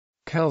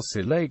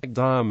Kelsey Lake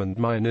Diamond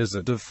Mine is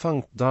a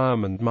defunct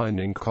diamond mine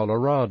in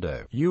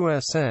Colorado,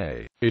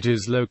 USA. It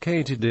is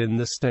located in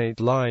the State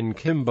Line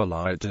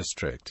Kimberlite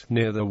District,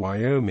 near the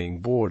Wyoming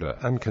border,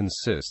 and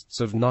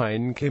consists of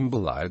 9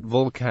 kimberlite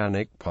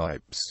volcanic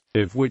pipes,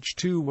 of which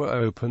 2 were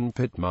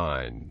open-pit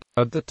mined.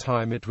 At the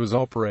time it was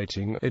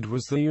operating, it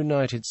was the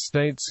United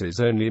States'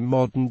 only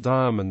modern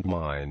diamond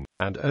mine,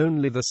 and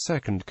only the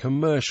second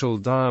commercial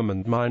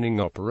diamond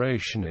mining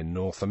operation in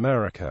North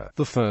America,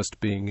 the first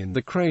being in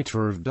the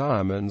Crater of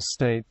Diamonds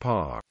State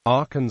Park,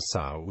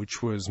 Arkansas,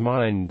 which was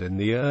mined in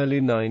the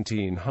early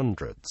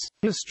 1900s.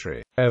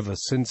 History. Ever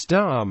since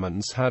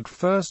diamonds had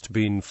first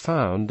been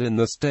found in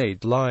the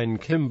State Line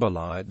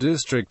Kimberlite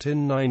District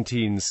in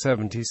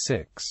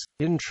 1976,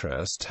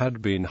 interest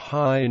had been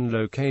high in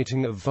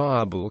locating a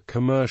viable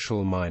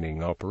commercial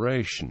mining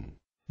operation.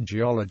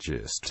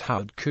 Geologist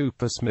Howard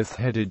Cooper Smith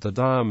headed the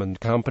diamond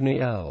company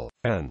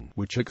L.N.,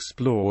 which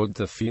explored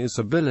the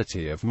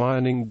feasibility of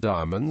mining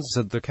diamonds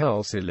at the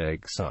Kelsey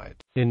Lake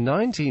site. In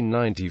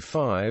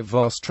 1995,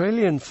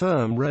 Australian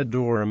firm Red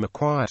Orem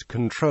acquired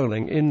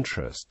controlling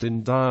interest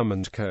in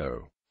Diamond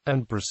Co.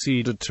 and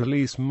proceeded to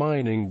lease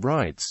mining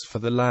rights for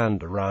the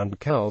land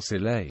around Kelsey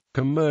Lake.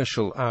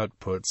 Commercial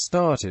output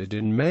started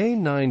in May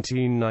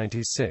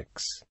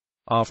 1996.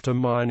 After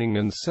mining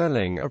and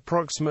selling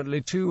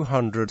approximately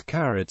 200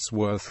 carats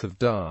worth of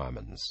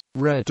diamonds,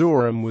 Red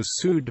Orem was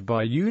sued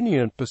by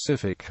Union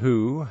Pacific,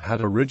 who had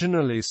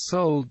originally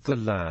sold the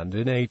land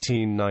in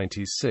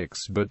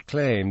 1896 but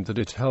claimed that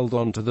it held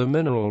onto the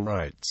mineral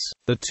rights.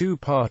 The two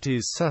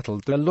parties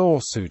settled the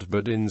lawsuit,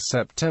 but in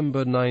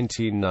September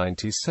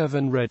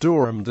 1997 Red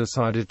Orem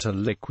decided to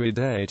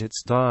liquidate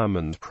its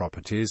diamond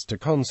properties to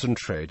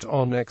concentrate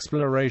on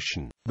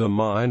exploration. The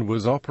mine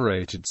was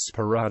operated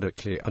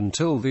sporadically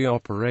until the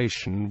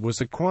operation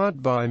was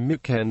acquired by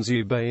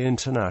Mackenzie Bay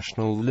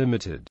International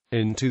Limited.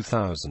 In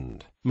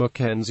 2000,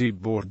 Mackenzie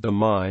bought the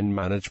mine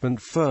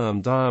management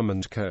firm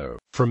Diamond Co.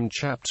 from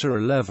Chapter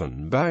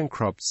 11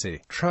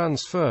 bankruptcy,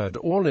 transferred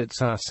all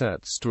its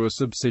assets to a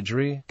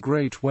subsidiary,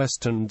 Great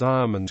Western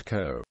Diamond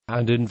Co.,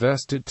 and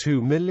invested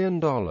 $2 million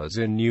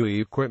in new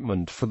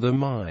equipment for the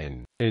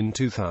mine. In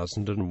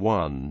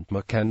 2001,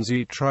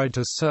 Mackenzie tried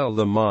to sell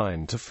the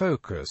mine to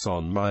focus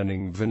on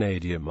mining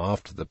vanadium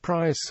after the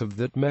price of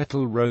that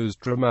metal rose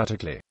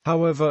dramatically.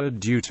 However,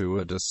 due to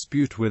a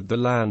dispute with the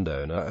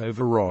landowner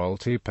over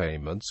royalty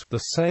payments, the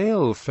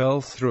sale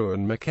fell through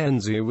and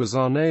Mackenzie was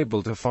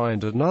unable to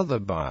find another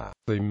buyer.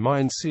 The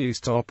mine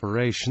ceased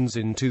operations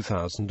in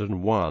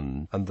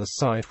 2001, and the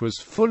site was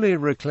fully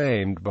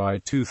reclaimed by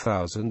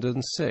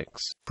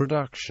 2006.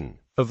 Production.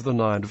 Of the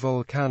 9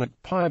 volcanic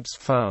pipes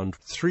found,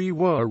 3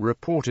 were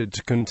reported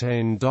to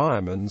contain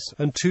diamonds,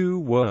 and 2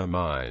 were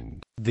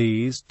mined.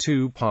 These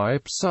 2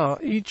 pipes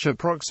are each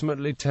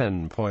approximately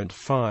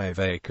 10.5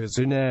 acres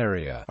in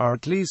area, are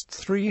at least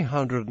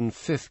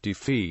 350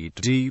 feet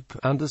deep,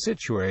 and are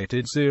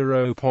situated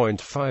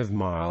 0.5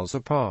 miles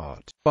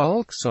apart.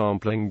 Bulk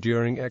sampling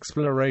during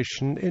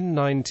exploration in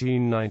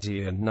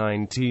 1990 and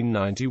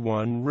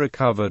 1991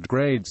 recovered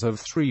grades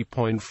of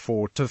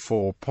 3.4 to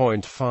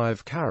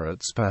 4.5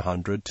 carats per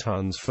 100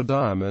 tons for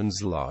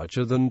diamonds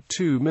larger than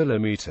 2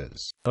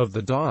 millimeters. Of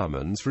the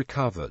diamonds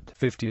recovered,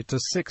 50 to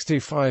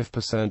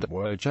 65%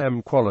 were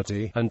gem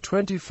quality, and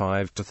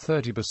 25 to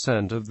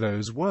 30% of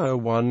those were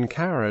 1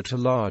 carat or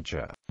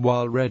larger.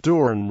 While Red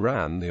Orem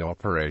ran the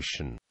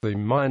operation, the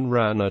mine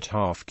ran at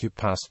half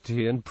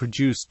capacity and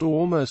produced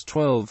almost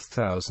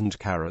 12,000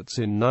 carats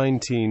in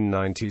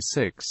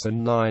 1996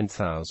 and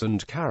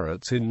 9,000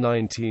 carats in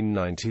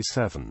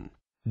 1997.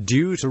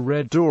 Due to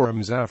Red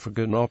Orem's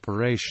African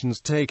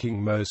operations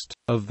taking most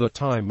of the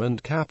time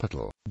and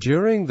capital,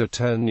 during the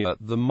tenure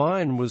the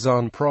mine was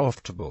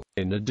unprofitable.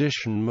 In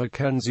addition,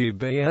 Mackenzie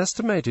Bay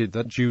estimated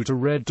that due to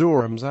Red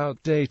Orem's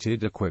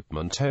outdated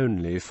equipment,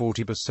 only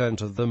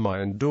 40% of the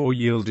mined ore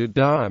yielded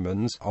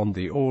diamonds, on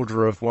the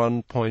order of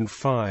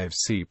 1.5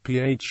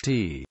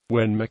 cpht.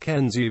 When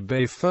Mackenzie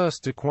Bay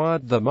first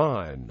acquired the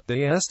mine,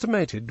 they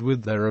estimated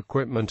with their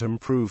equipment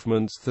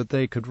improvements that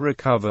they could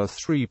recover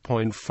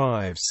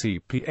 3.5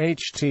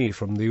 cpht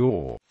from the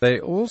ore.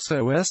 They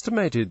also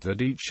estimated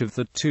that each of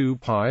the 2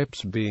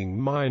 pipes being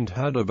mined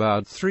had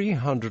about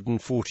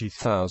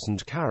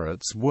 340,000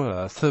 carats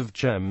worth of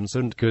gems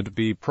and could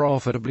be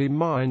profitably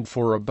mined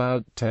for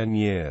about 10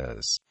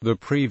 years. The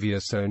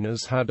previous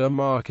owners had a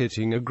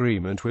marketing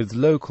agreement with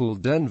local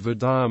Denver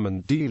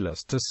diamond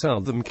dealers to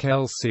sell them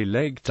Kelsey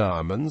Lake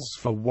diamonds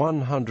for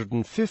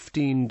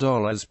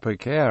 $115 per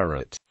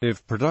carat.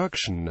 If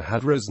production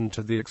had risen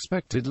to the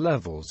expected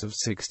levels of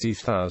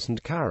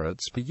 60,000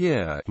 carats per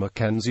year,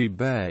 Mackenzie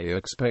Bay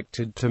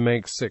expected to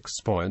make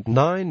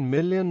 $6.9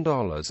 million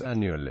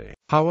annually.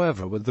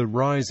 However, with the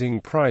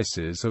rising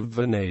prices of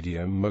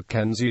vanadium,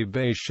 Mackenzie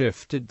Bay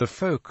shifted the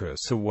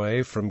focus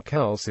away from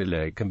Kelsey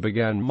Lake and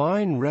began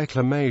mine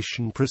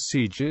reclamation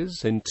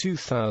procedures in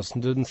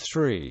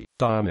 2003.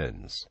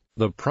 Diamonds.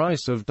 The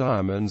price of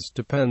diamonds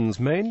depends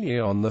mainly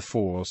on the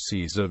 4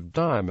 C's of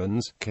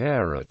diamonds: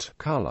 carat,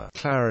 color,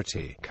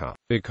 clarity, cut,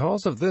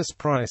 Because of this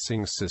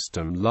pricing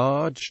system,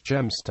 large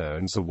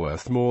gemstones are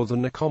worth more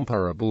than a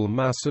comparable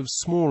mass of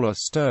smaller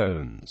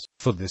stones.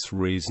 For this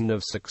reason,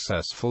 a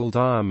successful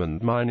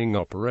diamond mining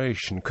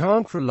operation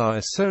can't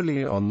rely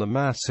solely on the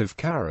massive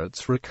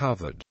carats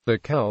recovered. The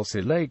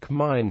Kelsey Lake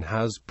Mine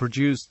has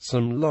produced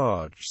some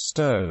large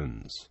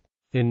stones.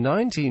 In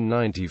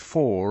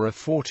 1994, a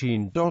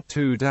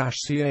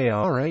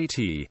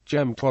 14.2-Carat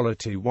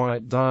gem-quality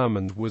white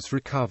diamond was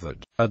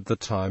recovered. At the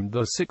time,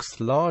 the sixth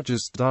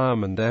largest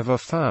diamond ever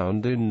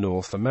found in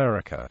North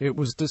America. It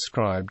was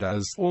described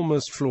as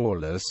almost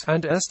flawless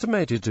and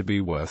estimated to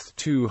be worth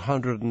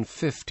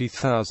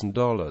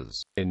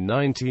 $250,000. In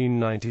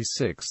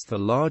 1996, the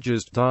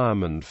largest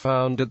diamond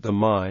found at the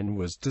mine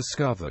was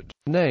discovered.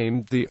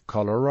 Named the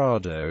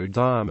Colorado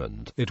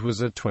Diamond, it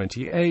was a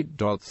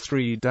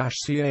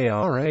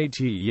 28.3-Carat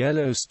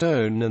yellow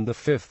stone and the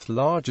fifth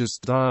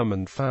largest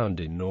diamond found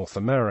in North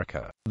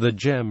America. The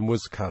gem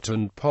was cut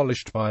and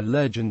polished by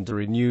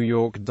legendary New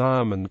York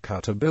diamond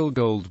cutter Bill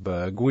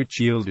Goldberg, which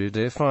yielded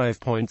a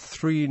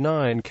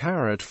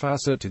 5.39-carat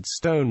faceted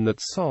stone that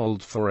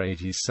sold for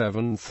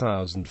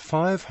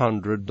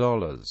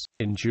 $87,500.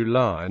 In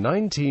July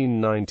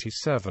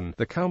 1997,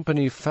 the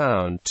company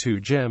found two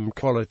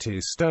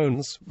gem-quality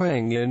stones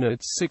weighing in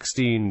at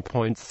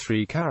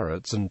 16.3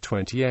 carats and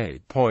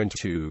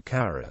 28.2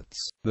 carats.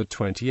 The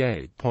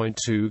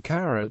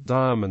 28.2-carat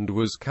diamond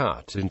was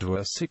cut into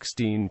a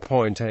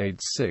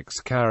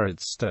 16.86-carat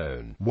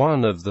stone,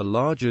 one of the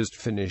largest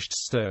finished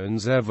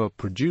stones ever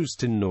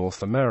produced in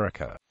North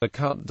America. The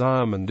cut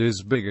diamond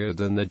is bigger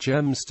than the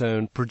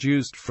gemstone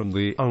produced from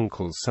the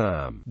Uncle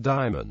Sam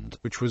diamond,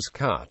 which was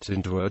cut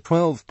into a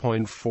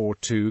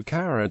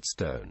 12.42-carat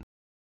stone.